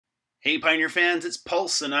Hey Pioneer fans, it's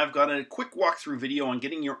Pulse, and I've got a quick walkthrough video on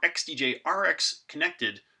getting your XDJ-RX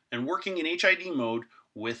connected and working in HID mode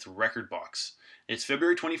with rekordbox. It's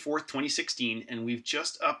February 24th, 2016, and we've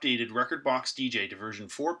just updated rekordbox DJ to version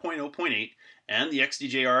 4.0.8 and the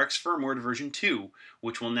XDJ-RX firmware to version 2,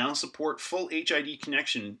 which will now support full HID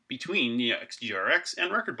connection between the XDJ-RX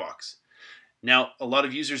and rekordbox. Now, a lot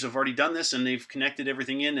of users have already done this and they've connected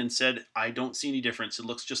everything in and said, I don't see any difference. It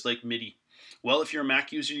looks just like MIDI. Well, if you're a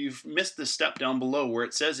Mac user, you've missed this step down below where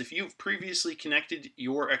it says if you've previously connected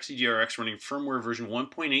your XDJ-RX running firmware version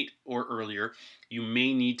 1.8 or earlier, you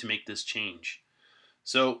may need to make this change.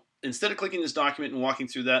 So instead of clicking this document and walking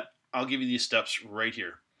through that, I'll give you these steps right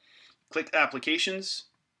here. Click Applications,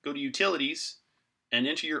 go to Utilities, and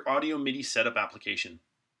enter your Audio MIDI Setup application.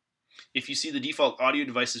 If you see the default audio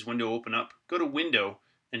devices window open up, go to Window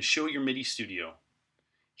and show your MIDI Studio.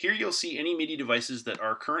 Here you'll see any MIDI devices that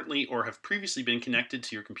are currently or have previously been connected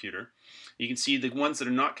to your computer. You can see the ones that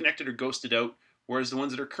are not connected are ghosted out, whereas the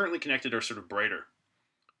ones that are currently connected are sort of brighter.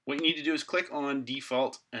 What you need to do is click on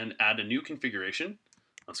Default and add a new configuration.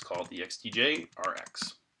 Let's call it the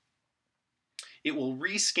XDJ-RX. It will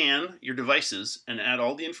rescan your devices and add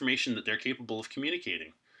all the information that they're capable of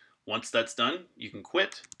communicating. Once that's done, you can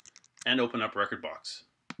quit and open up rekordbox.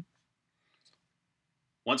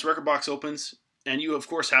 Once rekordbox opens, and you of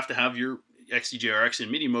course have to have your XDJ-RX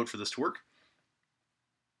in MIDI mode for this to work,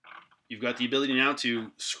 you've got the ability now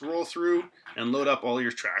to scroll through and load up all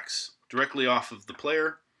your tracks directly off of the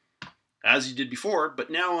player as you did before, but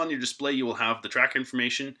now on your display you will have the track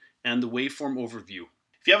information and the waveform overview.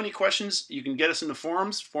 If you have any questions, you can get us in the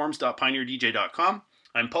forums, forums.pioneerdj.com.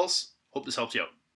 I'm Pulse. Hope this helps you out.